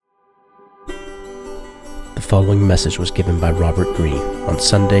The following message was given by Robert Greene on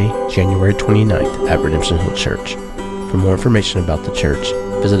Sunday, January 29th at Redemption Hill Church. For more information about the church,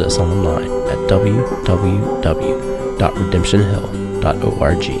 visit us online at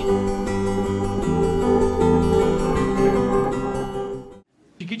www.redemptionhill.org.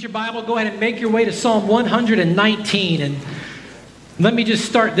 If you get your Bible, go ahead and make your way to Psalm 119. And let me just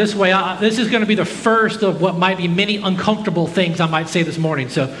start this way. This is going to be the first of what might be many uncomfortable things I might say this morning.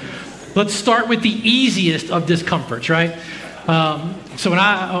 So let's start with the easiest of discomforts, right? So when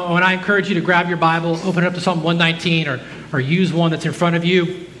I encourage you to grab your Bible, open it up to Psalm 119 or use one that's in front of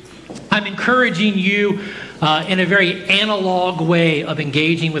you, I'm encouraging you in a very analog way of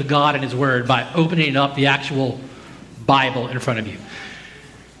engaging with God and His Word by opening up the actual Bible in front of you.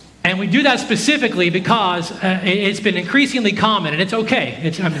 And we do that specifically because it's been increasingly common, and it's okay.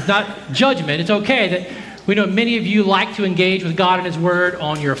 It's not judgment. It's okay that we know many of you like to engage with God and His Word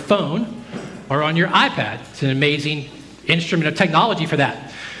on your phone or on your iPad. It's an amazing instrument of technology for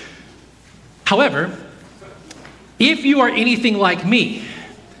that. However, if you are anything like me,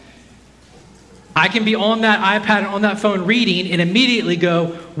 I can be on that iPad and on that phone reading and immediately go,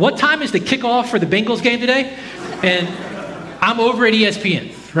 what time is the kickoff for the Bengals game today? And I'm over at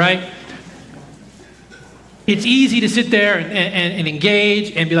ESPN, right? It's easy to sit there and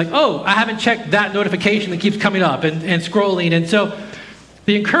engage and be like, oh, I haven't checked that notification that keeps coming up and scrolling. And so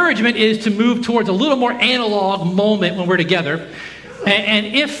the encouragement is to move towards a little more analog moment when we're together. And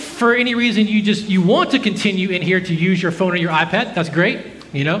if for any reason you want to continue in here to use your phone or your iPad, that's great.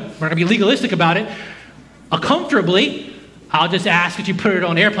 You know, we're not going to be legalistic about it. Comfortably, I'll just ask that you put it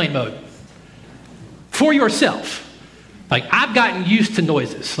on airplane mode for yourself. Like, I've gotten used to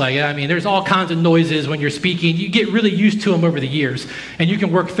noises. There's all kinds of noises when you're speaking. You get really used to them over the years, and you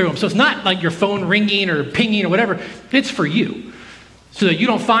can work through them. So it's not like your phone ringing or pinging or whatever. It's for you. So that you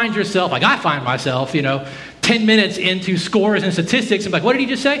don't find yourself, like I find myself, 10 minutes into scores and statistics, and like, what did he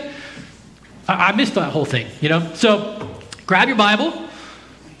just say? I missed that whole thing, So grab your Bible,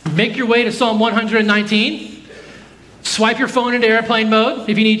 make your way to Psalm 119, swipe your phone into airplane mode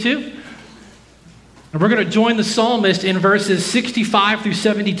if you need to. And we're going to join the psalmist in verses 65 through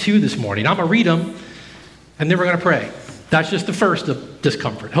 72 this morning. I'm going to read them, and then we're going to pray. That's just the first of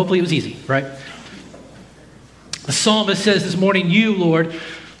discomfort. Hopefully it was easy, right? The psalmist says this morning, you, Lord,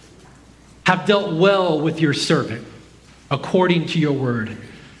 have dealt well with your servant according to your word.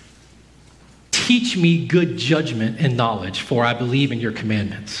 Teach me good judgment and knowledge, for I believe in your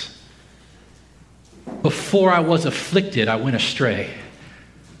commandments. Before I was afflicted, I went astray,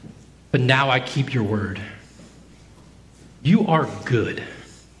 but now I keep your word. You are good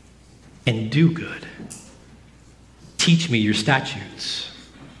and do good. Teach me your statutes.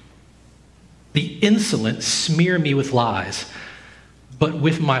 The insolent smear me with lies, but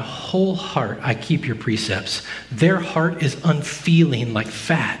with my whole heart I keep your precepts. Their heart is unfeeling like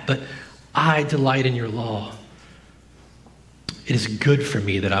fat, but I delight in your law. It is good for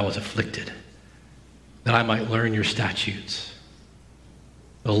me that I was afflicted, that I might learn your statutes.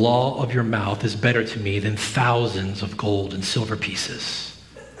 The law of your mouth is better to me than thousands of gold and silver pieces.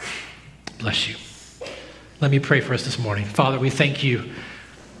 Bless you. Let me pray for us this morning. Father, we thank you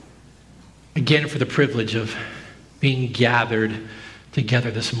again for the privilege of being gathered together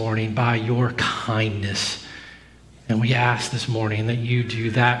this morning by your kindness. And we ask this morning that you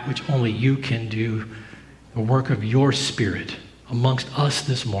do that which only you can do, the work of your Spirit amongst us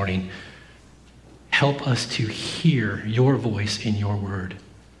this morning. Help us to hear your voice in your word.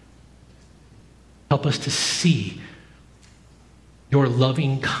 Help us to see your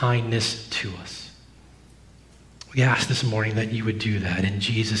loving kindness to us. We ask this morning that you would do that in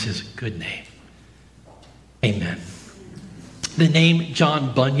Jesus' good name. Amen. The name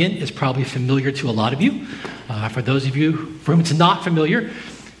John Bunyan is probably familiar to a lot of you. For those of you for whom it's not familiar,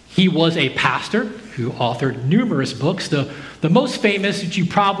 he was a pastor who authored numerous books. The most famous that you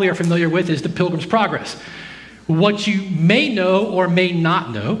probably are familiar with is The Pilgrim's Progress. What you may know or may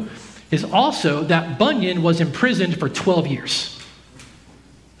not know is also that Bunyan was imprisoned for 12 years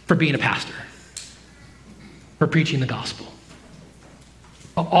for being a pastor, for preaching the gospel.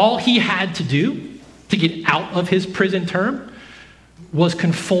 All he had to do to get out of his prison term was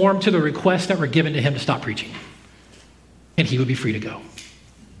conform to the requests that were given to him to stop preaching, and he would be free to go.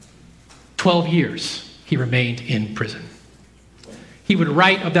 12 years he remained in prison. He would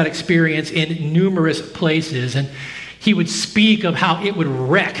write of that experience in numerous places, and he would speak of how it would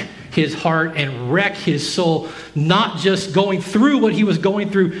wreck his heart and wreck his soul, not just going through what he was going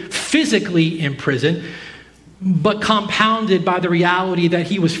through physically in prison, but compounded by the reality that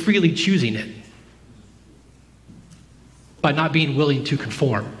he was freely choosing it by not being willing to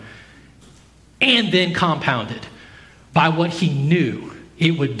conform. and then compounded by what he knew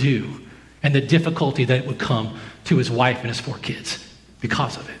it would do and the difficulty that it would come to his wife and his 4 kids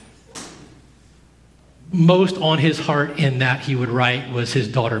because of it. Most on his heart in that he would write was his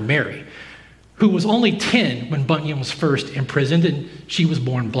daughter Mary, who was only 10 when Bunyan was first imprisoned, and she was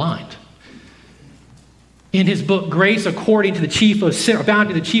born blind. In his book, Grace According to the Chief of Sinners, Bound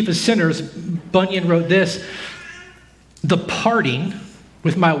to the Chief of Sinners, Bunyan wrote this: "The parting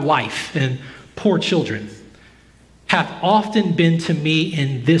with my wife and poor children hath often been to me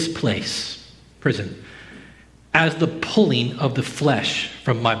in this place, prison, as the pulling of the flesh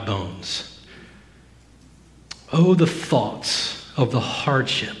from my bones. Oh, the thoughts of the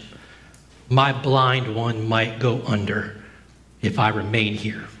hardship my blind one might go under if I remain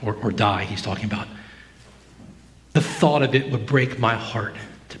here or die," he's talking about. "The thought of it would break my heart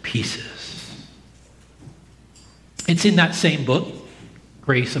to pieces." It's in that same book,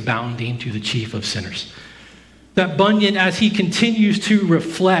 Grace Abounding to the Chief of Sinners, that Bunyan, as he continues to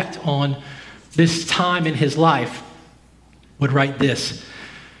reflect on this time in his life, would write this: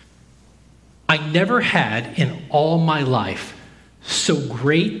 "I never had in all my life so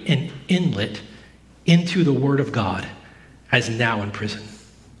great an inlet into the Word of God as now in prison.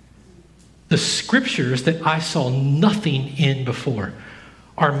 The scriptures that I saw nothing in before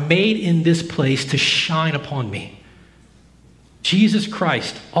are made in this place to shine upon me. Jesus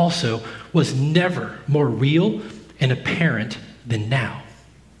Christ also was never more real and apparent than now.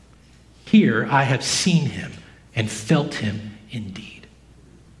 Here I have seen him and felt him indeed.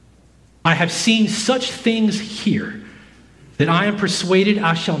 I have seen such things here that I am persuaded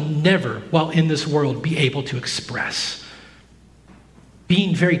I shall never, while in this world, be able to express.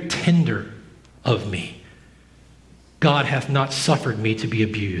 Being very tender of me, God hath not suffered me to be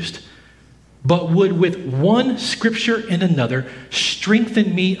abused, but would with one scripture and another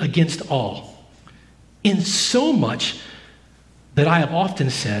strengthen me against all, in so much that I have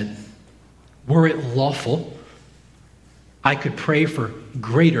often said, were it lawful, I could pray for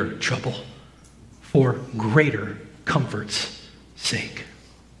greater trouble, for greater comfort's sake."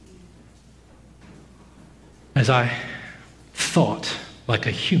 As I thought like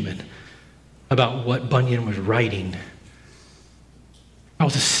a human about what Bunyan was writing, I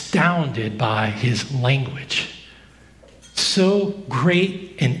was astounded by his language. So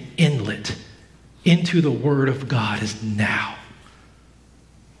great an inlet into the Word of God is now.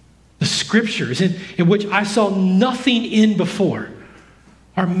 The scriptures in which I saw nothing in before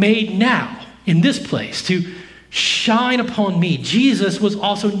are made now in this place to shine upon me. Jesus was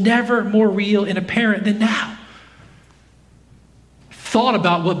also never more real and apparent than now. Thought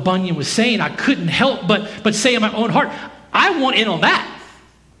about what Bunyan was saying, I couldn't help but say in my own heart, I want in on that,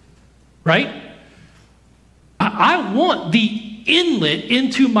 right? I want the inlet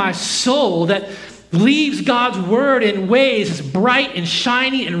into my soul that leaves God's word in ways as bright and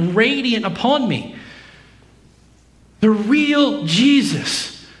shiny and radiant upon me. The real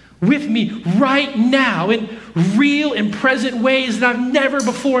Jesus with me right now in real and present ways that I've never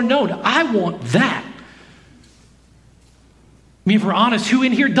before known. I want that. I mean, if we're honest, who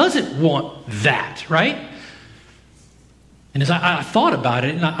in here doesn't want that, right? And as I thought about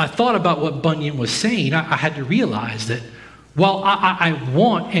it, and I thought about what Bunyan was saying, I had to realize that while I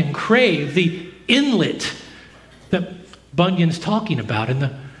want and crave the inlet that Bunyan's talking about and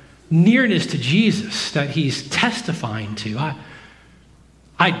the nearness to Jesus that he's testifying to,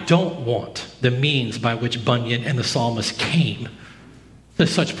 I don't want the means by which Bunyan and the psalmist came to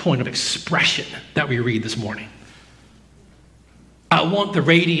such point of expression that we read this morning. I want the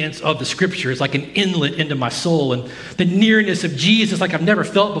radiance of the scriptures like an inlet into my soul and the nearness of Jesus like I've never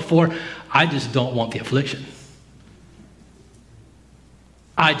felt before. I just don't want the affliction.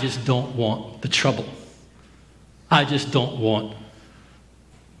 I just don't want the trouble. I just don't want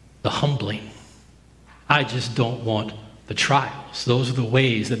the humbling. I just don't want the trials. Those are the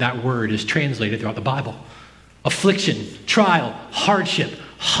ways that word is translated throughout the Bible. Affliction, trial, hardship,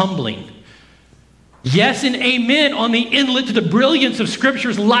 humbling. Yes and amen on the inlet to the brilliance of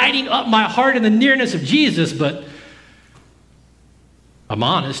scriptures lighting up my heart in the nearness of Jesus, but I'm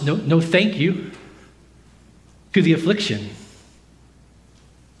honest, no thank you to the affliction.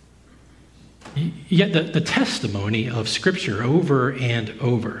 Yet the testimony of scripture over and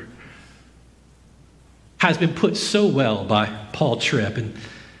over has been put so well by Paul Tripp. And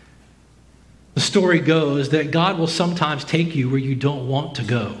the story goes that God will sometimes take you where you don't want to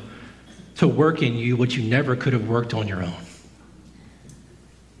go to work in you what you never could have worked on your own.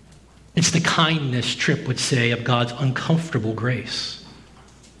 It's the kindness, Tripp would say, of God's uncomfortable grace.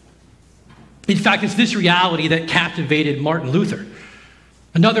 In fact, it's this reality that captivated Martin Luther,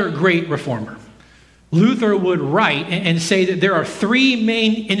 another great reformer. Luther would write and say that there are three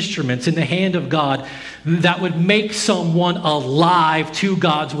main instruments in the hand of God that would make someone alive to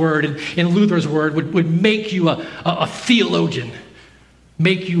God's word. And in Luther's word, would make you a theologian,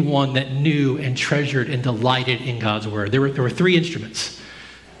 make you one that knew and treasured and delighted in God's word. There were three instruments.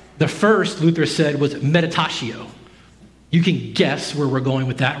 The first, Luther said, was meditatio. You can guess where we're going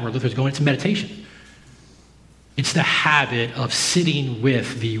with that, where Luther's going. It's meditation. It's the habit of sitting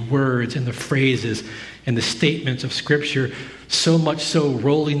with the words and the phrases and the statements of Scripture, so much so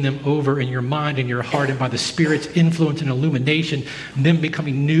rolling them over in your mind and your heart, and by the Spirit's influence and illumination, them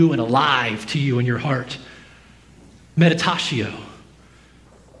becoming new and alive to you in your heart. Meditatio.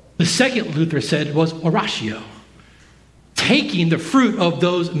 The second, Luther said, was oratio. Taking the fruit of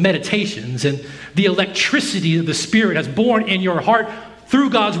those meditations and the electricity that the Spirit has born in your heart through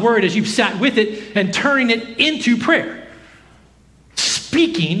God's word as you've sat with it and turning it into prayer.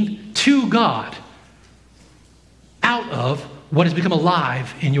 Speaking to God out of what has become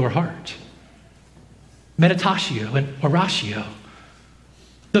alive in your heart. Meditatio and oratio.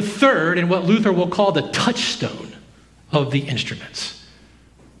 The third, and what Luther will call the touchstone of the instruments,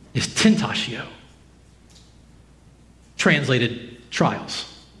 is tentatio. Translated,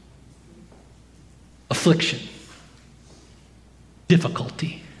 trials, affliction,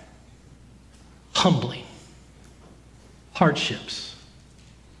 difficulty, humbling, hardships.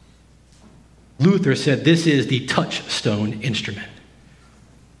 Luther said this is the touchstone instrument.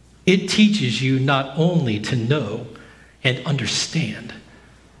 It teaches you not only to know and understand,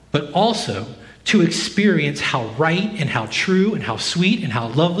 but also to experience how right and how true and how sweet and how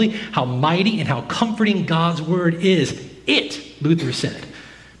lovely, how mighty and how comforting God's word is. It, Luther said,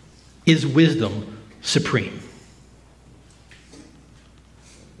 is wisdom supreme.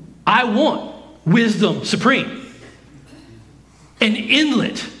 I want wisdom supreme. An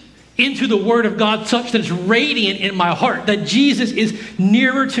inlet into the word of God such that it's radiant in my heart, that Jesus is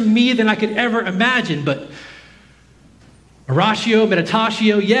nearer to me than I could ever imagine. But oratio,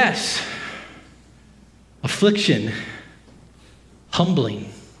 meditatio, yes. Affliction,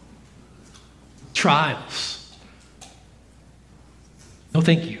 humbling, trials. No,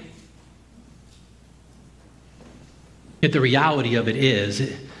 thank you. Yet the reality of it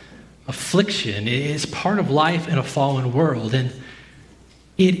is, affliction is part of life in a fallen world, and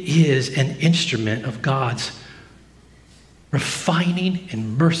it is an instrument of God's refining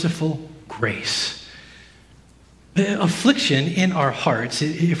and merciful grace. The affliction in our hearts,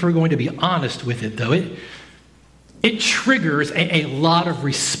 if we're going to be honest with it, though, it triggers a lot of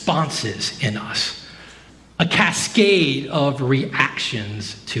responses in us, a cascade of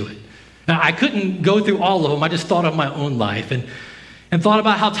reactions to it. Now, I couldn't go through all of them. I just thought of my own life and thought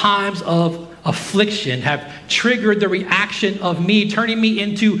about how times of affliction have triggered the reaction of me, turning me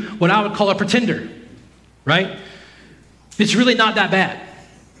into what I would call a pretender, right? It's really not that bad.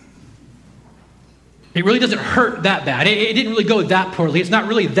 It really doesn't hurt that bad. It didn't really go that poorly. It's not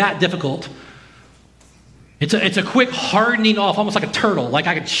really that difficult. It's a quick hardening off, almost like a turtle. Like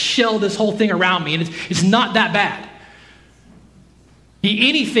I could shell this whole thing around me, and it's not that bad.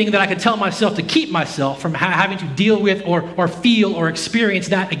 Anything that I could tell myself to keep myself from having to deal with or feel or experience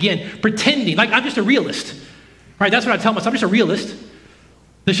that, again, pretending. Like I'm just a realist, right? That's what I tell myself. I'm just a realist.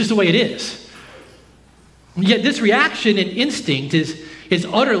 That's just the way it is. Yet this reaction and instinct is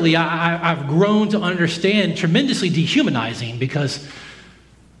utterly, I've grown to understand, tremendously dehumanizing, because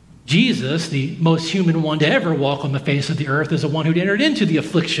Jesus, the most human one to ever walk on the face of the earth, is the one who entered into the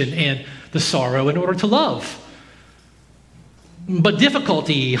affliction and the sorrow in order to love. But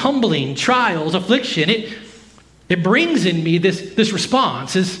difficulty, humbling, trials, affliction, it brings in me this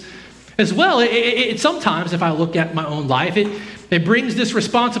response as well. It sometimes, if I look at my own life, it brings this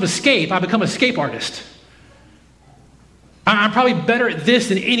response of escape. I become an escape artist. I'm probably better at this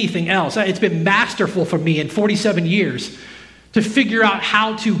than anything else. It's been masterful for me in 47 years to figure out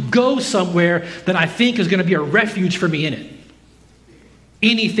how to go somewhere that I think is going to be a refuge for me in it.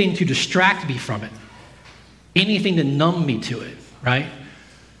 Anything to distract me from it. Anything to numb me to it, right?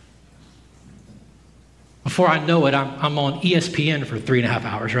 Before I know it, I'm on ESPN for 3.5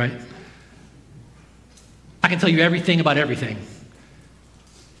 hours, right? I can tell you everything about everything.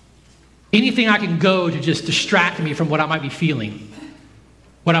 Anything I can go to just distract me from what I might be feeling,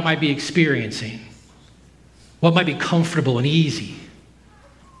 what I might be experiencing, what might be comfortable and easy.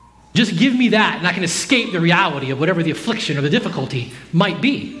 Just give me that, and I can escape the reality of whatever the affliction or the difficulty might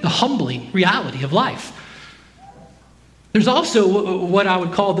be, the humbling reality of life. There's also what I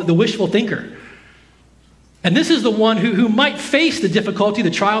would call the wishful thinker. And this is the one who might face the difficulty,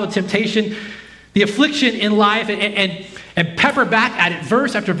 the trial, the temptation, the affliction in life, and pepper back at it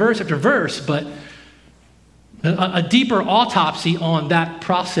verse after verse after verse, but A deeper autopsy on that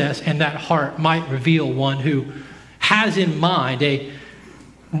process and that heart might reveal one who has in mind a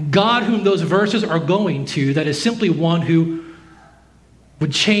God whom those verses are going to, that is simply one who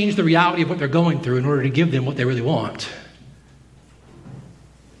would change the reality of what they're going through in order to give them what they really want.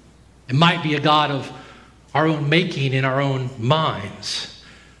 It might be a God of our own making in our own minds.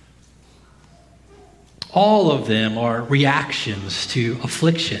 All of them are reactions to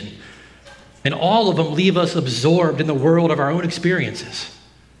affliction, and all of them leave us absorbed in the world of our own experiences,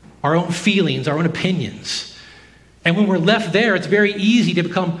 our own feelings, our own opinions. And when we're left there, it's very easy to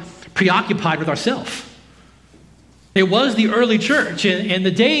become preoccupied with ourselves. It was the early church in the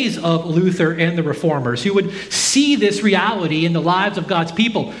days of Luther and the Reformers who would see this reality in the lives of God's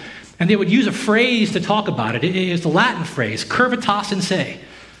people, and they would use a phrase to talk about it. It is the Latin phrase, curvitas in se.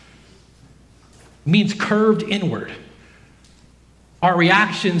 It means curved inward. Our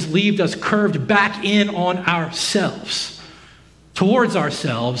reactions leave us curved back in on ourselves, towards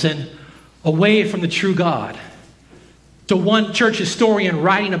ourselves, and away from the true God. So one church historian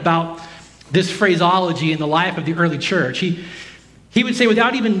writing about this phraseology in the life of the early church, he would say,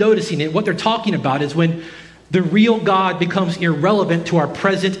 without even noticing it, what they're talking about is when the real God becomes irrelevant to our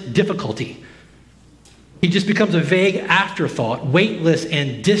present difficulty. He just becomes a vague afterthought, weightless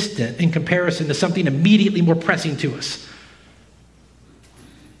and distant in comparison to something immediately more pressing to us.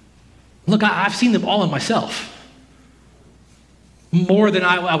 Look, I've seen them all in myself, more than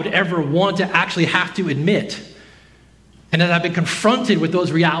I would ever want to actually have to admit. And as I've been confronted with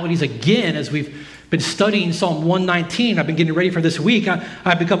those realities again, as we've been studying Psalm 119, I've been getting ready for this week,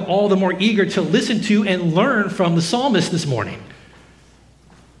 I've become all the more eager to listen to and learn from the psalmist this morning.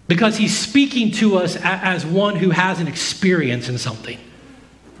 Because he's speaking to us as one who has an experience in something.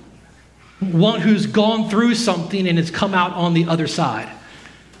 One who's gone through something and has come out on the other side.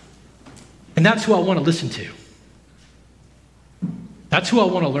 And that's who I want to listen to. That's who I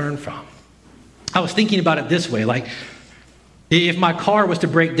want to learn from. I was thinking about it this way, like, if my car was to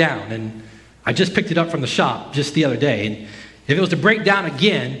break down, and I just picked it up from the shop just the other day, and if it was to break down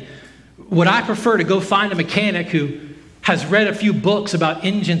again, would I prefer to go find a mechanic who has read a few books about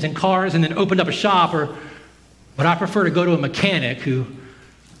engines and cars and then opened up a shop, or would I prefer to go to a mechanic who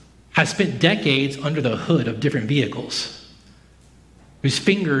has spent decades under the hood of different vehicles, whose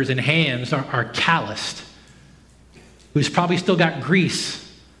fingers and hands are calloused, who's probably still got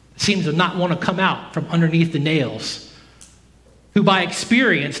grease, seems to not want to come out from underneath the nails, who by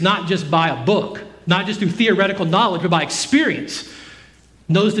experience, not just by a book, not just through theoretical knowledge, but by experience,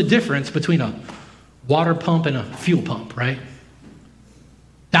 knows the difference between a water pump and a fuel pump, right?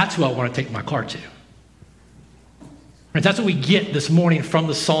 That's who I want to take my car to. Right? That's what we get this morning from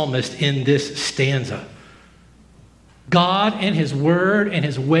the psalmist in this stanza. God and his word and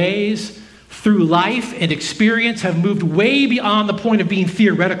his ways through life and experience have moved way beyond the point of being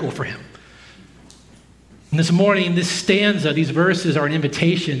theoretical for him. And this morning, this stanza, these verses are an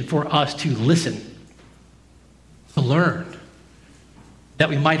invitation for us to listen, to learn, that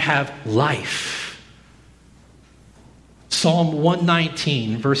we might have life. Psalm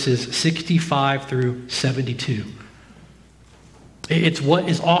 119, verses 65 through 72. It's what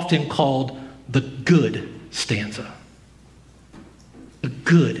is often called the good stanza. The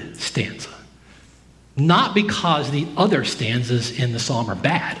good stanza. Not because the other stanzas in the psalm are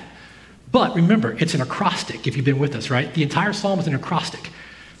bad. But remember, it's an acrostic, if you've been with us, right? The entire psalm is an acrostic.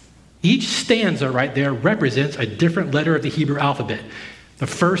 Each stanza right there represents a different letter of the Hebrew alphabet. The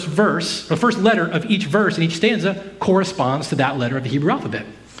first letter of each verse in each stanza corresponds to that letter of the Hebrew alphabet.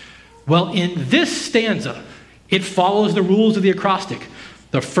 Well, in this stanza, it follows the rules of the acrostic.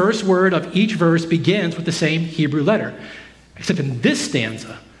 The first word of each verse begins with the same Hebrew letter. Except in this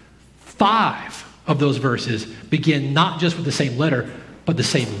stanza, 5 of those verses begin not just with the same letter, but the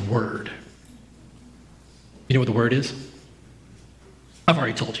same word. You know what the word is? I've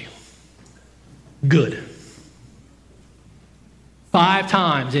already told you. Good. 5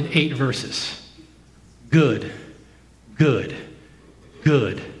 times in 8 verses. Good, good,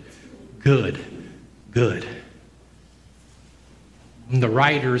 good, good, good. And the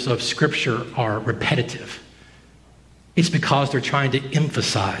writers of Scripture are repetitive. It's because they're trying to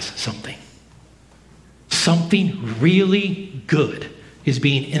emphasize something. Something really good is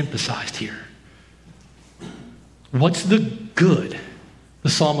being emphasized here. What's the good the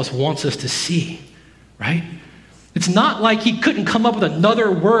psalmist wants us to see, right? It's not like he couldn't come up with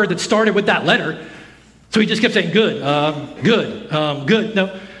another word that started with that letter, so he just kept saying good, good, good.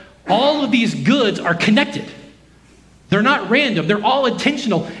 No, all of these goods are connected. They're not random. They're all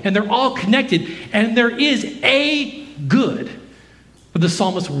intentional, and they're all connected, and there is a good what the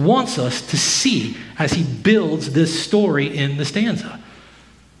psalmist wants us to see as he builds this story in the stanza.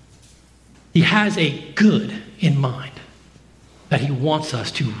 He has a good in mind that he wants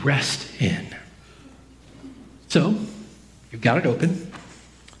us to rest in. So, you've got it open.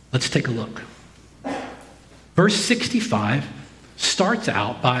 Let's take a look. Verse 65 starts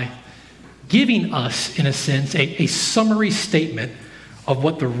out by giving us, in a sense, a summary statement of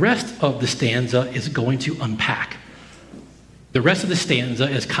what the rest of the stanza is going to unpack. The rest of the stanza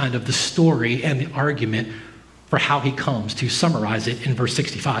is kind of the story and the argument for how he comes to summarize it in verse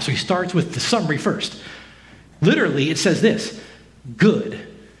 65. So he starts with the summary first. Literally, it says this: good,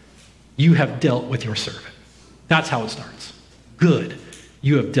 you have dealt with your servant. That's how it starts. Good,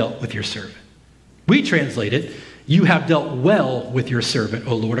 you have dealt with your servant. We translate it, you have dealt well with your servant,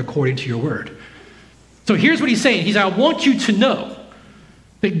 O Lord, according to your word. So here's what he's saying. He's saying, I want you to know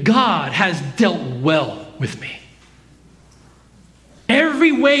that God has dealt well with me.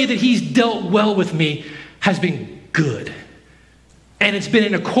 Every way that he's dealt well with me has been good. And it's been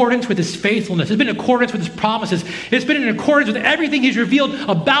in accordance with his faithfulness. It's been in accordance with his promises. It's been in accordance with everything he's revealed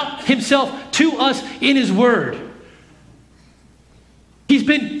about himself to us in his word. He's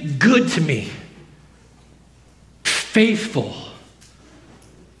been good to me. Faithful.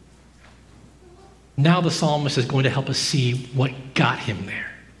 Now the psalmist is going to help us see what got him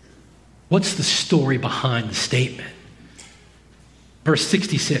there. What's the story behind the statement? Verse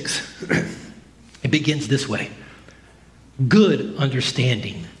 66, it begins this way. Good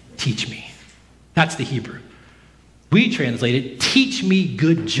understanding, teach me. That's the Hebrew. We translate it, teach me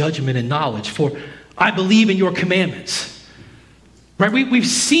good judgment and knowledge, for I believe in your commandments. Right? We've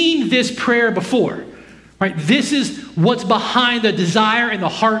seen this prayer before. Right? This is what's behind the desire and the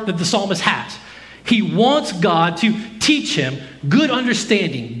heart that the psalmist has. He wants God to teach him good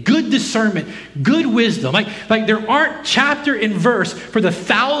understanding, good discernment, good wisdom. Like there aren't chapter and verse for the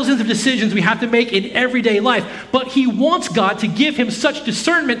thousands of decisions we have to make in everyday life, but he wants God to give him such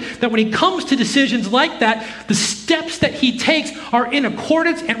discernment that when he comes to decisions like that, the steps that he takes are in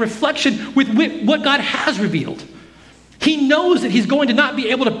accordance and reflection with what God has revealed. He knows that he's going to not be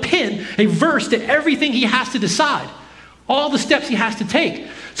able to pin a verse to everything he has to decide, all the steps he has to take.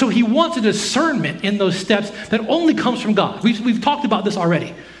 So he wants a discernment in those steps that only comes from God. We've talked about this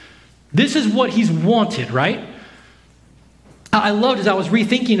already. This is what he's wanted, right? I loved, as I was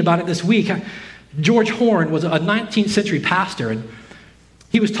rethinking about it this week, George Horn was a 19th century pastor, and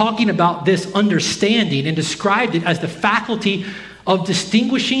he was talking about this understanding and described it as the faculty of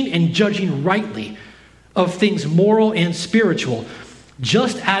distinguishing and judging rightly of things moral and spiritual,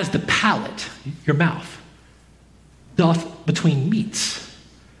 just as the palate, your mouth, doth between meats.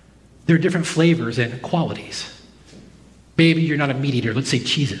 There are different flavors and qualities. Maybe you're not a meat eater. Let's say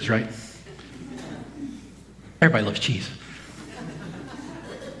cheeses, right? Everybody loves cheese.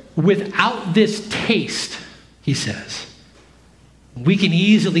 Without this taste, he says, we can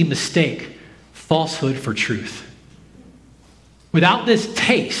easily mistake falsehood for truth. Without this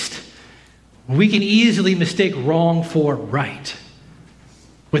taste, we can easily mistake wrong for right.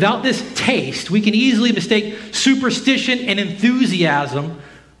 Without this taste, we can easily mistake superstition and enthusiasm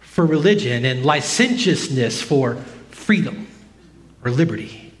for religion and licentiousness for freedom or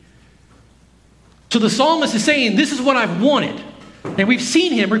liberty. So the psalmist is saying, this is what I've wanted. And we've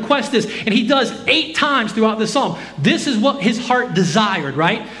seen him request this, and he does 8 times throughout the psalm. This is what his heart desired,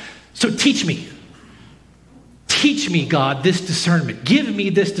 right? So teach me. Teach me, God, this discernment. Give me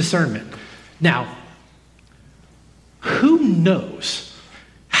this discernment. Now, who knows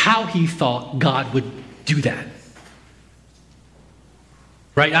how he thought God would do that?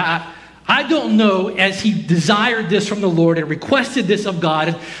 Right? I don't know, as he desired this from the Lord and requested this of God,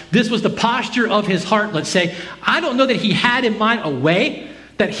 and this was the posture of his heart, let's say, I don't know that he had in mind a way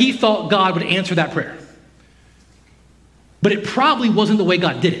that he thought God would answer that prayer. But it probably wasn't the way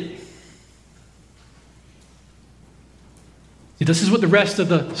God did it. See, this is what the rest of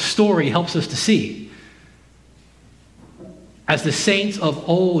the story helps us to see. As the saints of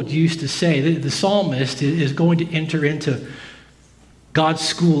old used to say, the psalmist is going to enter into God's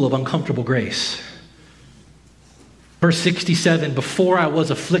school of uncomfortable grace. Verse 67, before I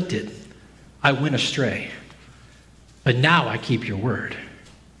was afflicted, I went astray, but now I keep your word.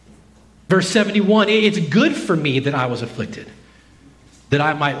 Verse 71, it's good for me that I was afflicted, that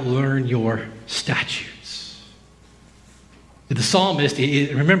I might learn your statutes. The psalmist,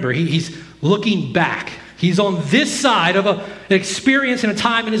 remember, he's looking back. He's on this side of an experience and a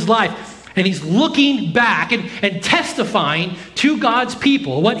time in his life. And he's looking back and testifying to God's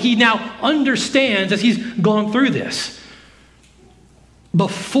people, what he now understands as he's gone through this.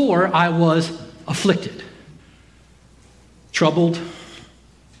 Before I was afflicted, troubled,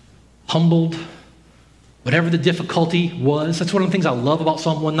 humbled, whatever the difficulty was. That's one of the things I love about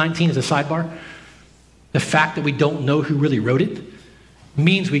Psalm 119 as a sidebar. The fact that we don't know who really wrote it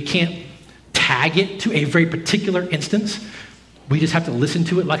means we can't tag it to a very particular instance. We just have to listen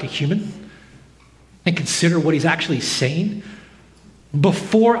to it like a human and consider what he's actually saying.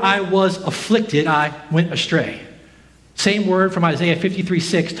 Before I was afflicted, I went astray. Same word from Isaiah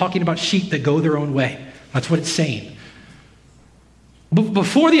 53:6, talking about sheep that go their own way. That's what it's saying.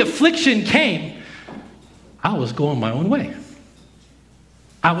 Before the affliction came, I was going my own way.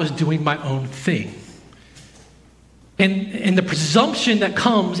 I was doing my own thing. And the presumption that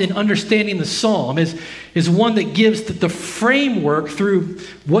comes in understanding the psalm is one that gives the framework through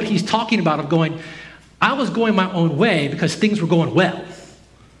what he's talking about of going, I was going my own way because things were going well.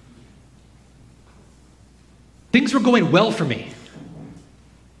 Things were going well for me.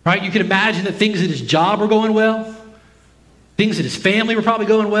 Right? You can imagine that things at his job were going well. Things at his family were probably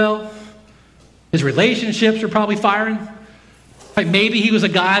going well. His relationships were probably firing. Like maybe he was a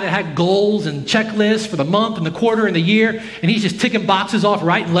guy that had goals and checklists for the month and the quarter and the year, and he's just ticking boxes off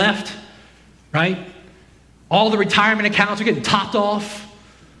right and left, right? All the retirement accounts are getting topped off.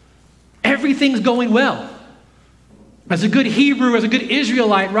 Everything's going well. As a good Hebrew, as a good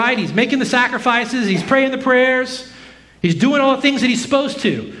Israelite, right? He's making the sacrifices, he's praying the prayers, he's doing all the things that he's supposed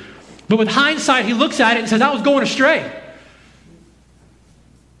to. But with hindsight, he looks at it and says, I was going astray.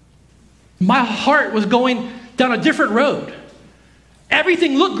 My heart was going down a different road.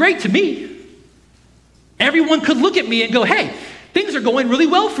 Everything looked great to me. Everyone could look at me and go, hey, things are going really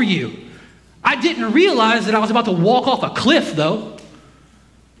well for you. I didn't realize that I was about to walk off a cliff, though.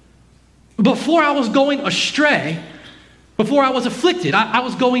 Before I was going astray, before I was afflicted, I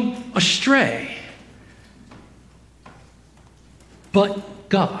was going astray. But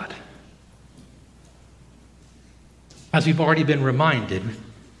God, as we've already been reminded,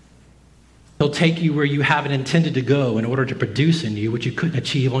 He'll take you where you haven't intended to go in order to produce in you what you couldn't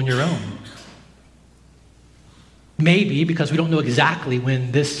achieve on your own. Maybe, because we don't know exactly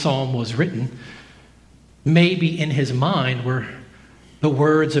when this psalm was written, maybe in his mind were the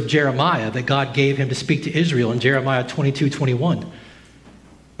words of Jeremiah that God gave him to speak to Israel in Jeremiah 22:21.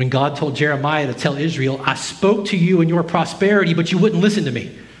 When God told Jeremiah to tell Israel, I spoke to you in your prosperity, but you wouldn't listen to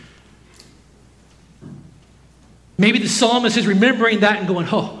me. Maybe the psalmist is remembering that and going,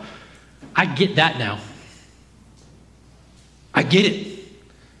 oh, I get that now. I get it.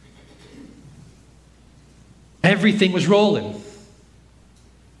 Everything was rolling.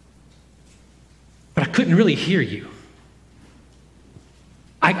 But I couldn't really hear you.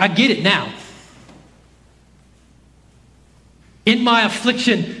 I get it now. In my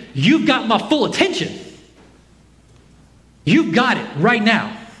affliction, you've got my full attention. You've got it right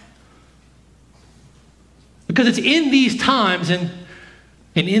now. Because it's in these times and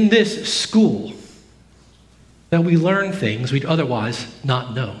in this school that we learn things we'd otherwise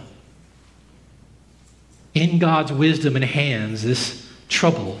not know. In God's wisdom and hands, this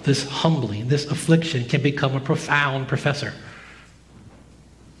trouble, this humbling, this affliction can become a profound professor.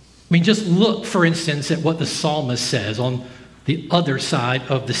 I mean, just look, for instance, at what the psalmist says on the other side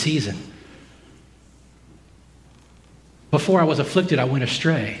of the season. Before I was afflicted, I went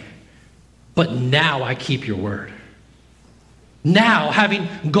astray, but now I keep your word. Now, having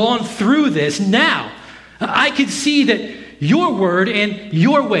gone through this, now I can see that your word and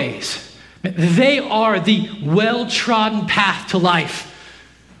your ways, they are the well-trodden path to life.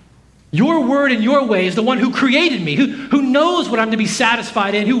 Your word and your ways, the one who created me, who knows what I'm to be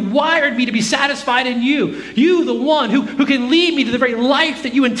satisfied in, who wired me to be satisfied in you. You, the one who can lead me to the very life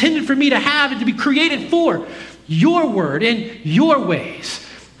that you intended for me to have and to be created for. Your word and your ways.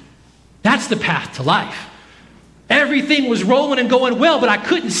 That's the path to life. Everything was rolling and going well, but I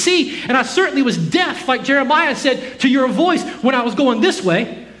couldn't see, and I certainly was deaf, like Jeremiah said, to your voice when I was going this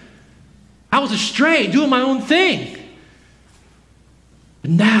way. I was astray, doing my own thing.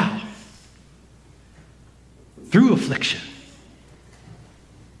 But now, through affliction,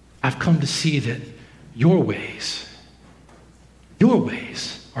 I've come to see that your ways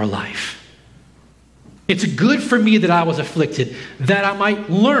are life. It's good for me that I was afflicted, that I might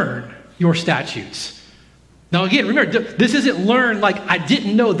learn your statutes. Now again, remember, this isn't learn like I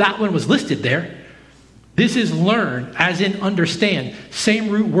didn't know that one was listed there. This is learn as in understand. Same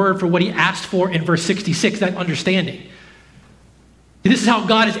root word for what he asked for in verse 66, that understanding. This is how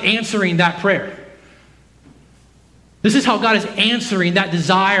God is answering that prayer. This is how God is answering that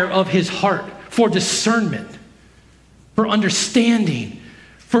desire of his heart for discernment, for understanding,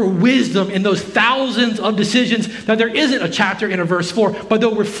 for wisdom in those thousands of decisions that there isn't a chapter in a verse for, but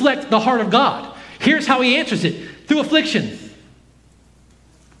they'll reflect the heart of God. Here's how he answers it, through affliction.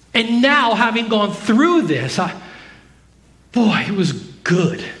 And now, having gone through this, it was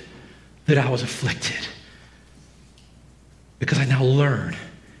good that I was afflicted, because I now learn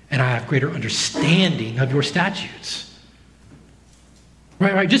and I have greater understanding of your statutes.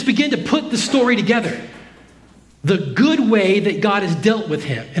 Right. Just begin to put the story together. The good way that God has dealt with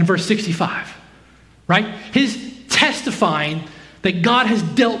him in verse 65, right? His testifying that God has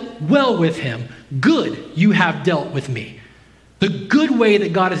dealt well with him. Good, you have dealt with me. The good way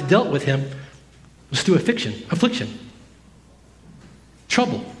that God has dealt with him was through affliction,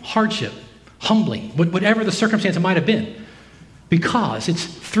 trouble, hardship, humbling, whatever the circumstance it might have been. Because it's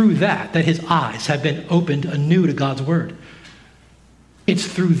through that his eyes have been opened anew to God's word. It's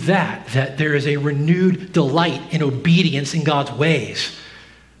through that there is a renewed delight in obedience in God's ways.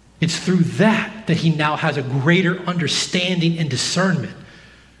 It's through that he now has a greater understanding and discernment.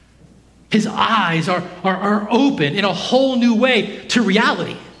 His eyes are open in a whole new way to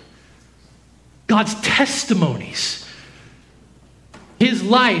reality. God's testimonies. His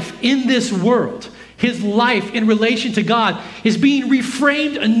life in this world, his life in relation to God is being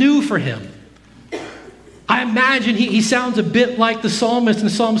reframed anew for him. I imagine he sounds a bit like the psalmist in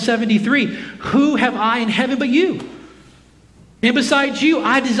Psalm 73. Who have I in heaven but you? And besides you,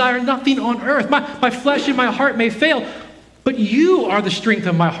 I desire nothing on earth. My flesh and my heart may fail, but you are the strength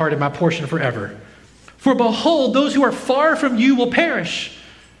of my heart and my portion forever. For behold, those who are far from you will perish.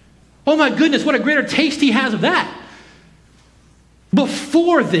 Oh my goodness, what a greater taste he has of that.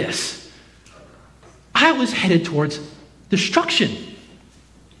 Before this, I was headed towards destruction.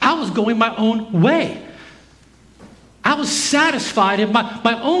 I was going my own way. I was satisfied in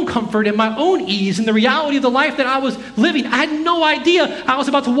my own comfort and my own ease and the reality of the life that I was living. I had no idea I was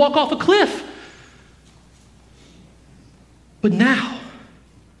about to walk off a cliff. But now,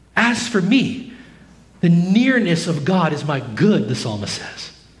 as for me, the nearness of God is my good, the psalmist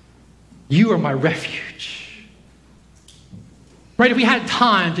says. You are my refuge. Right? If we had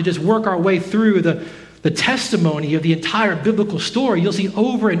time to just work our way through the testimony of the entire biblical story, you'll see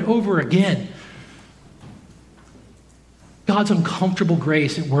over and over again God's uncomfortable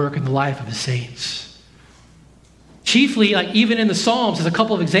grace at work in the life of his saints. Chiefly, like even in the Psalms, there's a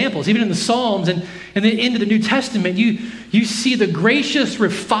couple of examples. Even in the Psalms and then into the New Testament, you see the gracious,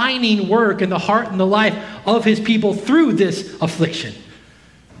 refining work in the heart and the life of his people through this affliction.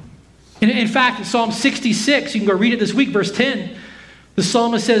 And in fact, in Psalm 66, you can go read it this week, verse 10, the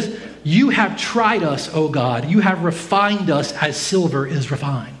psalmist says, you have tried us, O God. You have refined us as silver is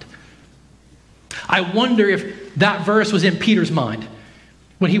refined. I wonder if that verse was in Peter's mind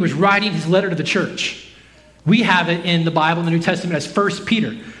when he was writing his letter to the church. We have it in the Bible in the New Testament as 1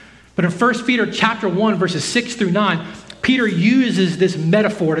 Peter. But in 1 Peter chapter 1, verses 6 through 9, Peter uses this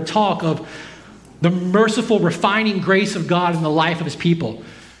metaphor to talk of the merciful, refining grace of God in the life of his people.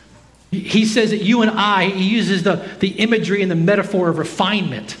 He says that you and he uses the imagery and the metaphor of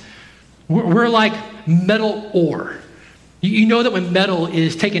refinement. We're like metal ore. You know that when metal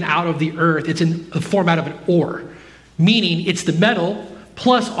is taken out of the earth, it's in the format of an ore, meaning it's the metal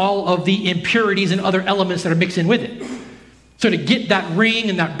plus all of the impurities and other elements that are mixed in with it. So to get that ring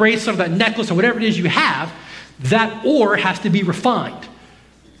and that bracelet or that necklace or whatever it is you have, that ore has to be refined.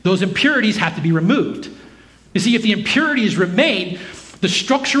 Those impurities have to be removed. You see, if the impurities remain, the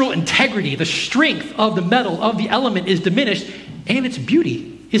structural integrity, the strength of the metal, of the element is diminished, and its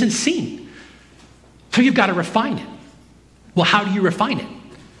beauty isn't seen. So you've got to refine it. Well, how do you refine it?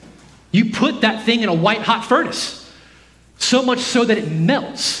 You put that thing in a white hot furnace, so much so that it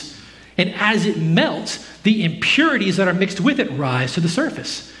melts. And as it melts, the impurities that are mixed with it rise to the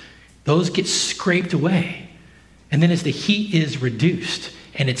surface. Those get scraped away. And then as the heat is reduced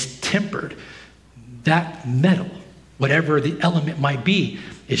and it's tempered, that metal, whatever the element might be,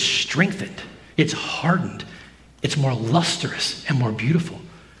 is strengthened. It's hardened. It's more lustrous and more beautiful.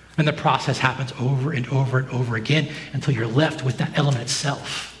 And the process happens over and over and over again until you're left with that element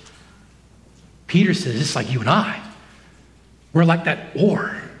itself. Peter says, it's like you and I. We're like that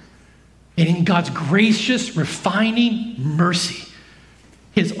ore. And in God's gracious, refining mercy,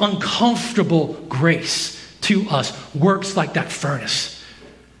 his uncomfortable grace to us works like that furnace.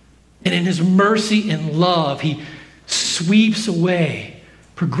 And in his mercy and love, he sweeps away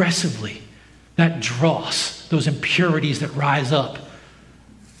progressively that dross, those impurities that rise up,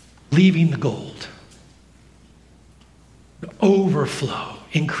 leaving the gold. The overflow,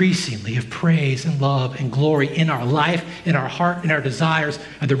 increasingly, of praise and love and glory in our life, in our heart, in our desires,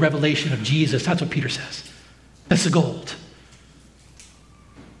 and the revelation of Jesus. That's what Peter says. That's the gold.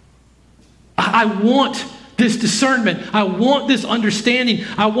 I want this discernment. I want this understanding.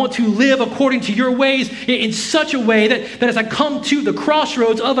 I want to live according to your ways in such a way that as I come to the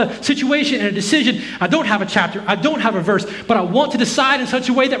crossroads of a situation and a decision, I don't have a chapter, I don't have a verse, but I want to decide in such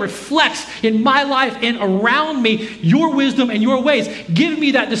a way that reflects in my life and around me your wisdom and your ways. Give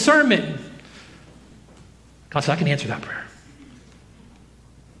me that discernment. God said, I can answer that prayer.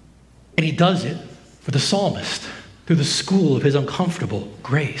 And he does it for the psalmist through the school of his uncomfortable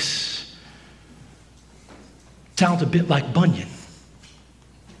grace. Sounds a bit like Bunyan.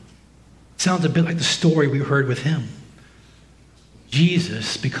 Sounds a bit like the story we heard with him.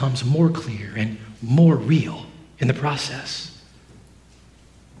 Jesus becomes more clear and more real in the process.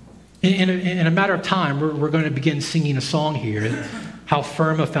 In a matter of time, we're going to begin singing a song here, How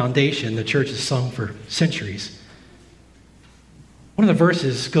Firm a Foundation the church has sung for centuries. One of the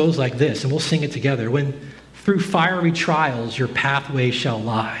verses goes like this, and we'll sing it together. When through fiery trials your pathway shall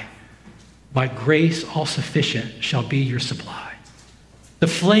lie, by grace all sufficient shall be your supply. The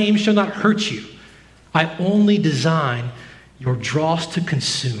flame shall not hurt you. I only design your dross to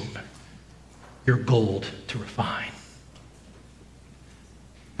consume, your gold to refine.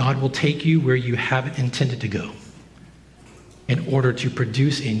 God will take you where you haven't intended to go in order to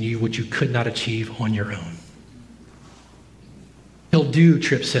produce in you what you could not achieve on your own. He'll do,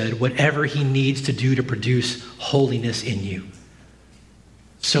 Tripp said, whatever he needs to do to produce holiness in you.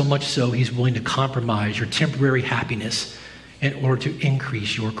 So much so, he's willing to compromise your temporary happiness in order to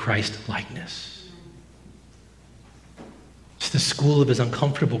increase your Christ-likeness. It's the school of his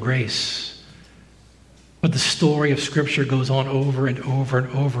uncomfortable grace. But the story of Scripture goes on over and over and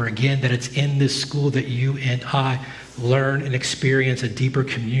over again, that it's in this school that you and I learn and experience a deeper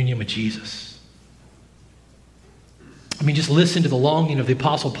communion with Jesus. I mean, just listen to the longing of the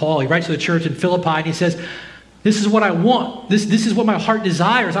Apostle Paul. He writes to the church in Philippi and he says, this is what I want. This is what my heart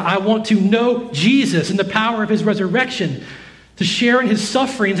desires. I want to know Jesus and the power of his resurrection, to share in his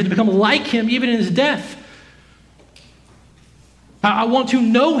sufferings and to become like him even in his death. I want to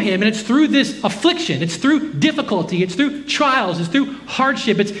know him, and it's through this affliction, it's through difficulty, it's through trials, it's through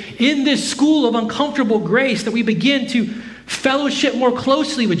hardship. It's in this school of uncomfortable grace that we begin to fellowship more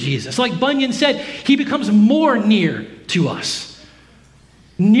closely with Jesus. Like Bunyan said, he becomes more near to us,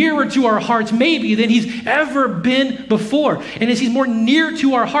 nearer to our hearts maybe than he's ever been before. And as he's more near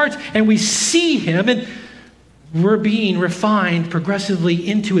to our hearts and we see him and we're being refined progressively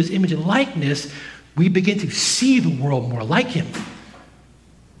into his image and likeness, we begin to see the world more like him.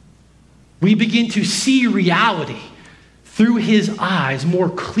 We begin to see reality through his eyes more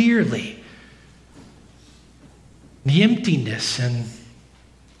clearly. The emptiness and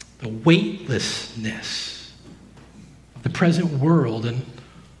the weightlessness of the present world and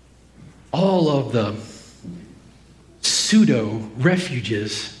all of the pseudo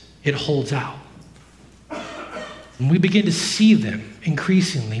refuges it holds out. And we begin to see them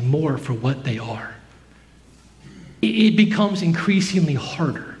increasingly more for what they are. It becomes increasingly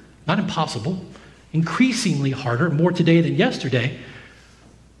harder, not impossible, increasingly harder, more today than yesterday,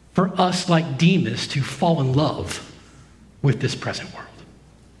 for us like Demas to fall in love with this present world.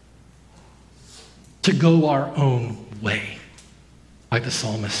 To go our own way, like the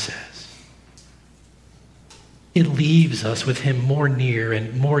psalmist says. It leaves us with him more near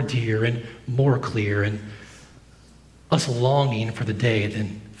and more dear and more clear, and us longing for the day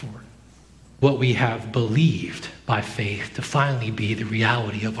than for what we have believed by faith to finally be the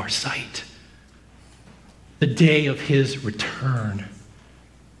reality of our sight. The day of his return.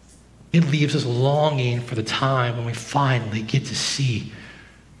 It leaves us longing for the time when we finally get to see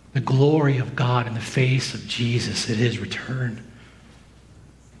the glory of God in the face of Jesus at his return.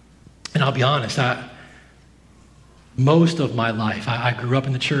 And I'll be honest, most of my life, I grew up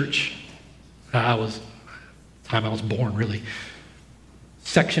in the church. I was born, really.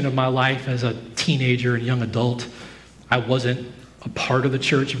 Section of my life as a teenager and young adult, I wasn't a part of the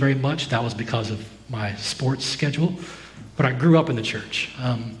church very much. That was because of my sports schedule. But I grew up in the church.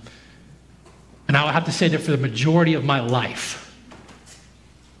 And I would have to say that for the majority of my life,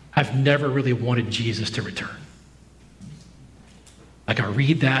 I've never really wanted Jesus to return. Like I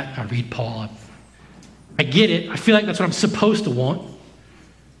read Paul. I get it. I feel like that's what I'm supposed to want.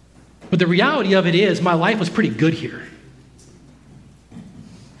 But the reality of it is my life was pretty good here.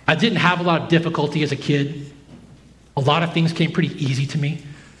 I didn't have a lot of difficulty as a kid. A lot of things came pretty easy to me.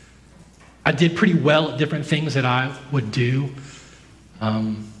 I did pretty well at different things that I would do.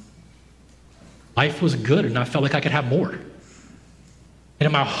 Life was good, and I felt like I could have more. And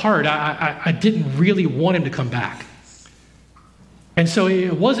in my heart, I didn't really want him to come back. And so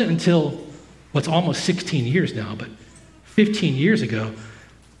it wasn't until, what's almost 16 years now, but 15 years ago,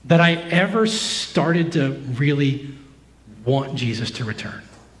 that I ever started to really want Jesus to return.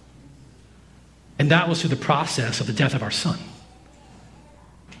 And that was through the process of the death of our son.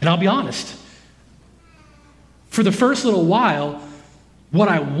 And I'll be honest, for the first little while, what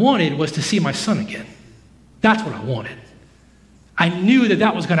I wanted was to see my son again. That's what I wanted. I knew that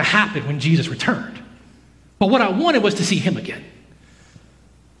that was going to happen when Jesus returned. But what I wanted was to see him again.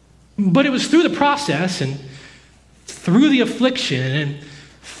 But it was through the process and through the affliction and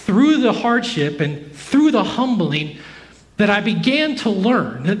through the hardship and through the humbling that I began to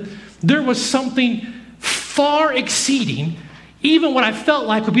learn that there was something far exceeding even what I felt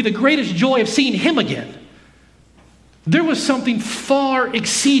like would be the greatest joy of seeing him again. There was something far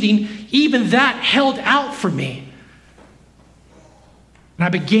exceeding even that held out for me. And I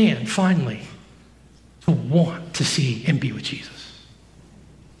began finally to want to see and be with Jesus.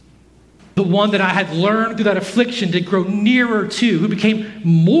 The one that I had learned through that affliction to grow nearer to, who became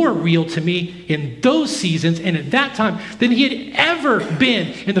more real to me in those seasons and at that time than he had ever been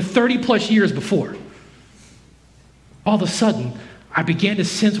in the 30 plus years before. All of a sudden, I began to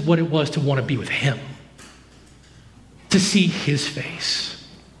sense what it was to want to be with him, to see his face.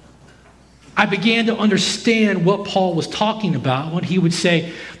 I began to understand what Paul was talking about when he would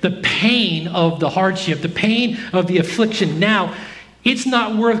say the pain of the hardship, the pain of the affliction now, it's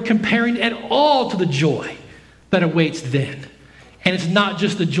not worth comparing at all to the joy that awaits then. And it's not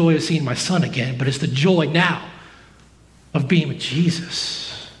just the joy of seeing my son again, but it's the joy now of being with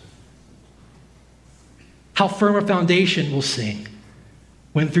Jesus. How firm a foundation we'll sing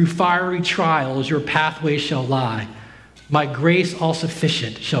when through fiery trials your pathway shall lie. My grace all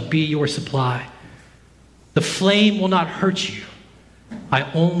sufficient shall be your supply. The flame will not hurt you.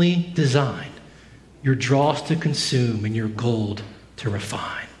 I only design your dross to consume and your gold to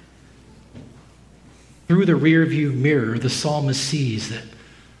refine. Through the rearview mirror, the psalmist sees that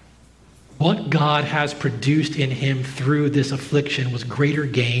what God has produced in him through this affliction was greater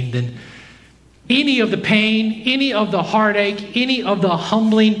gain than any of the pain, any of the heartache, any of the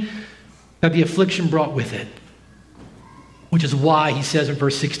humbling that the affliction brought with it. Which is why he says in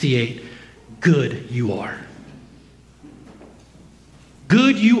verse 68, good you are.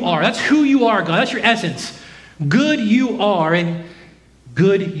 Good you are. That's who you are, God. That's your essence. Good you are and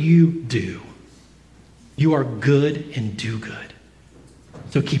good you do. You are good and do good.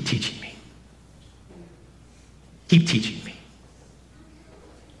 So keep teaching me. Keep teaching me.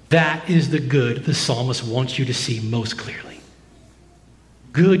 That is the good the psalmist wants you to see most clearly.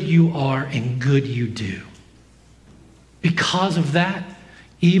 Good you are and good you do. Because of that,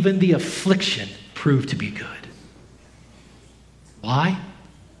 even the affliction proved to be good. Why?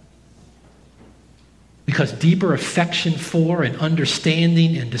 Because deeper affection for and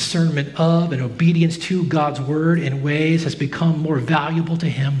understanding and discernment of and obedience to God's word and ways has become more valuable to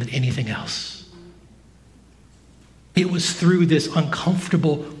him than anything else. It was through this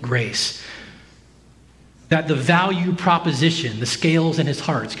uncomfortable grace that the value proposition, the scales in his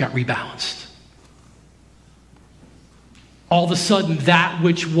heart got rebalanced. All of a sudden, that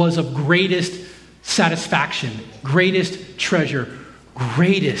which was of greatest satisfaction, greatest treasure,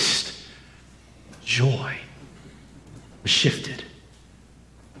 greatest joy was shifted.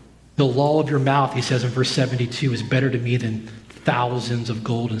 The law of your mouth, he says in verse 72, is better to me than thousands of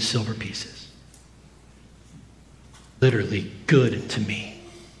gold and silver pieces. Literally, good to me,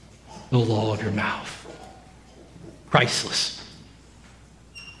 the law of your mouth. Priceless.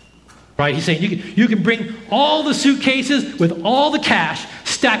 Right? He's saying you can bring all the suitcases with all the cash,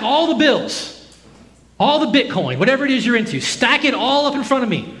 stack all the bills, all the Bitcoin, whatever it is you're into, stack it all up in front of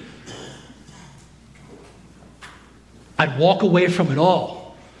me. I'd walk away from it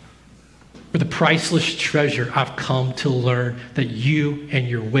all for the priceless treasure I've come to learn that you and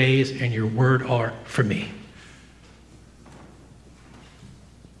your ways and your word are for me.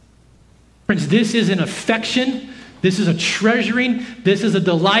 Friends, this is an affection. This is a treasuring. This is a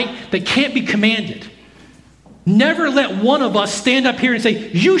delight that can't be commanded. Never let one of us stand up here and say,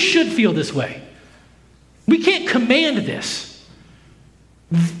 you should feel this way. We can't command this.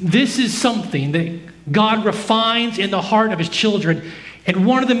 This is something that God refines in the heart of his children. And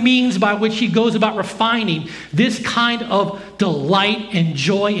one of the means by which he goes about refining this kind of delight and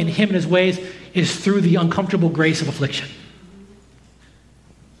joy in him and his ways is through the uncomfortable grace of affliction.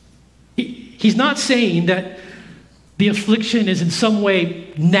 He's not saying that the affliction is in some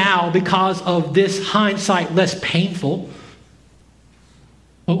way now, because of this hindsight, less painful.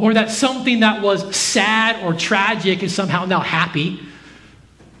 Or that something that was sad or tragic is somehow now happy.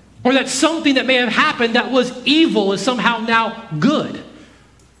 Or that something that may have happened that was evil is somehow now good.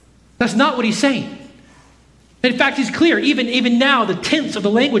 That's not what he's saying. In fact, he's clear. Even now, the tense of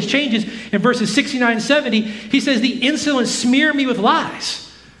the language changes in verses 69 and 70. He says, the insolent smear me with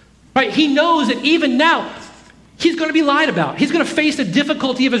lies. Right? He knows that even now, he's going to be lied about. He's going to face the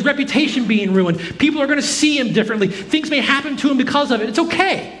difficulty of his reputation being ruined. People are going to see him differently. Things may happen to him because of it. It's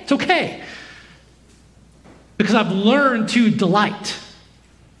okay. It's okay. Because I've learned to delight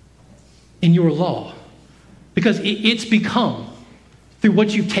in your law. Because it's become, through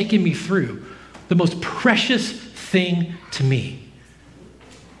what you've taken me through, the most precious thing to me.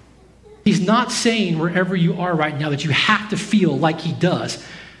 He's not saying wherever you are right now that you have to feel like he does.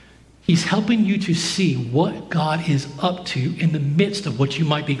 He's helping you to see what God is up to in the midst of what you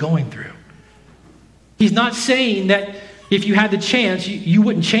might be going through. He's not saying that if you had the chance, you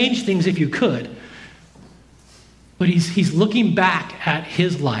wouldn't change things if you could. But he's looking back at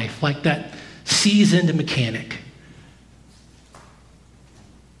his life like that seasoned mechanic.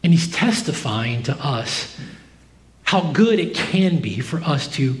 And he's testifying to us how good it can be for us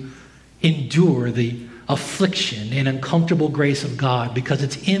to endure the affliction and uncomfortable grace of God, because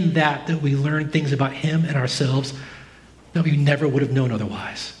it's in that we learn things about him and ourselves that we never would have known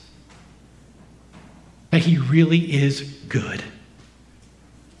otherwise. That he really is good.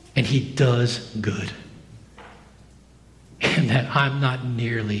 And he does good. And that I'm not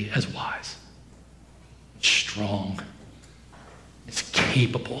nearly as wise, strong, as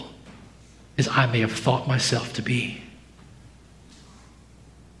capable as I may have thought myself to be.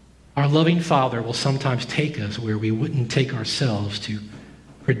 Our loving Father will sometimes take us where we wouldn't take ourselves to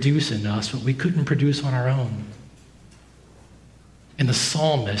produce in us what we couldn't produce on our own. And the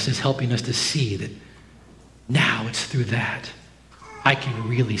psalmist is helping us to see that now it's through that I can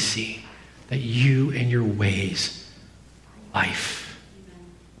really see that you and your ways are life.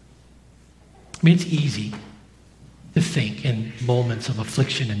 I mean, it's easy to think in moments of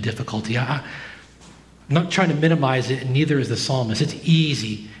affliction and difficulty. I'm not trying to minimize it, and neither is the psalmist. It's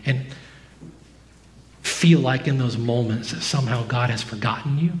easy and feel like in those moments that somehow God has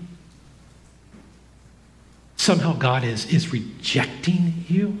forgotten you. Somehow God is rejecting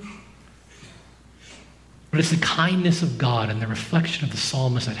you. But it's the kindness of God and the reflection of the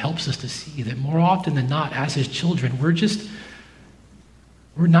psalmist that helps us to see that more often than not, as his children, we're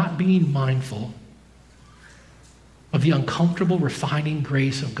not being mindful of the uncomfortable, refining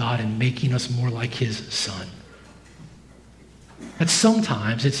grace of God in making us more like his son. That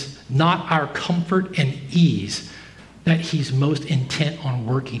sometimes it's not our comfort and ease that he's most intent on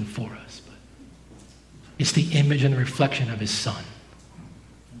working for us, but it's the image and the reflection of his son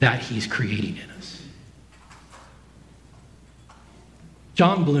that he's creating in us.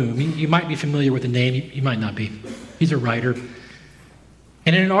 John Bloom, you might be familiar with the name, you might not be. He's a writer.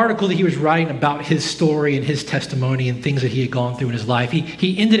 And in an article that he was writing about his story and his testimony and things that he had gone through in his life,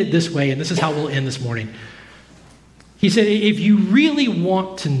 he ended it this way, and this is how we'll end this morning. He said, if you really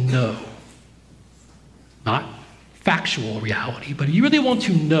want to know, not factual reality, but you really want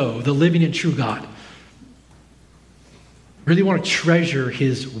to know the living and true God, really want to treasure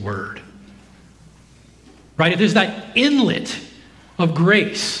his word, right? If there's that inlet of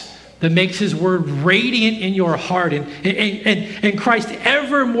grace that makes his word radiant in your heart and Christ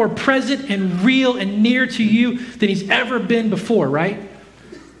ever more present and real and near to you than he's ever been before, right?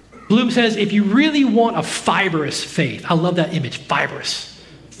 Bloom says, if you really want a fibrous faith, I love that image, fibrous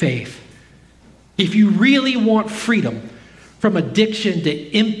faith. If you really want freedom from addiction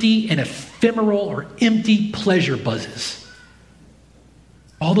to empty and ephemeral or empty pleasure buzzes,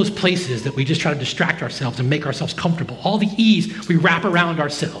 all those places that we just try to distract ourselves and make ourselves comfortable, all the ease we wrap around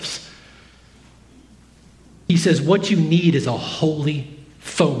ourselves. He says, what you need is a holy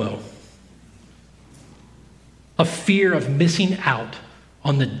FOMO, a fear of missing out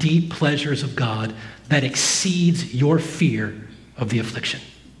on the deep pleasures of God that exceeds your fear of the affliction,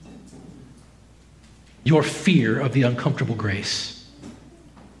 your fear of the uncomfortable grace.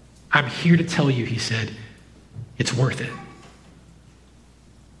 I'm here to tell you, he said, it's worth it.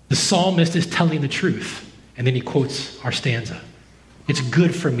 The psalmist is telling the truth, and then he quotes our stanza. It's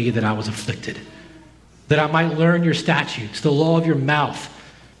good for me that I was afflicted, that I might learn your statutes. The law of your mouth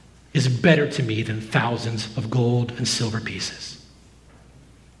is better to me than thousands of gold and silver pieces.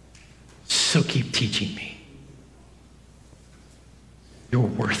 So keep teaching me. You're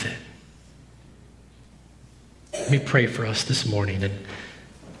worth it. Let me pray for us this morning, and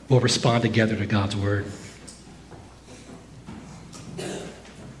we'll respond together to God's word.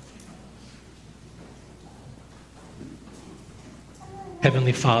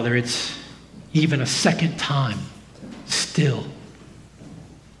 Heavenly Father, it's even a second time still.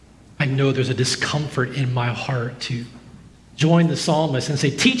 I know there's a discomfort in my heart to join the psalmist and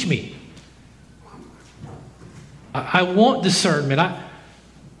say, teach me. I want discernment.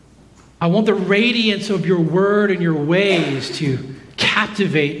 I want the radiance of your word and your ways to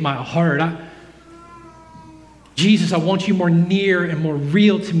captivate my heart. Jesus, I want you more near and more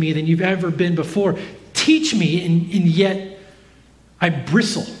real to me than you've ever been before. Teach me, and yet I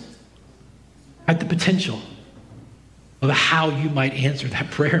bristle at the potential of how you might answer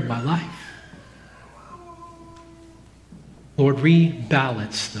that prayer in my life. Lord,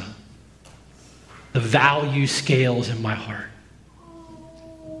 rebalance the value scales in my heart.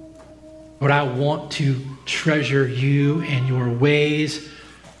 Lord, I want to treasure you and your ways,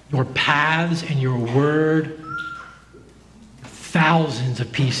 your paths, and your word. Thousands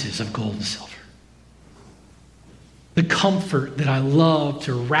of pieces of gold and silver. The comfort that I love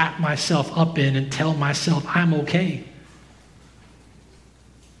to wrap myself up in and tell myself I'm okay.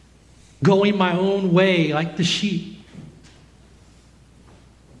 Going my own way like the sheep.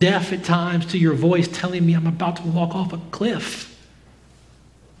 Deaf at times to your voice telling me I'm about to walk off a cliff.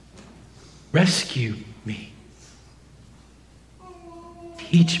 Rescue me.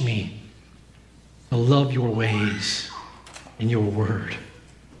 Teach me to love your ways and your word.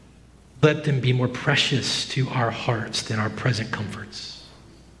 Let them be more precious to our hearts than our present comforts.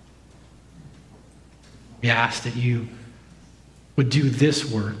 We ask that you would do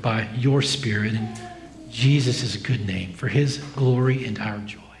this work by your Spirit in Jesus' good name, for his glory and our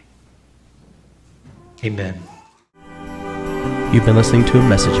joy. Amen. You've been listening to a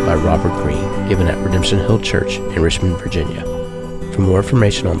message by Robert Greene, given at Redemption Hill Church in Richmond, Virginia. For more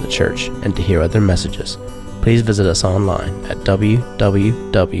information on the church and to hear other messages, please visit us online at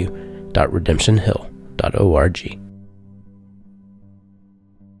www.redemptionhill.org.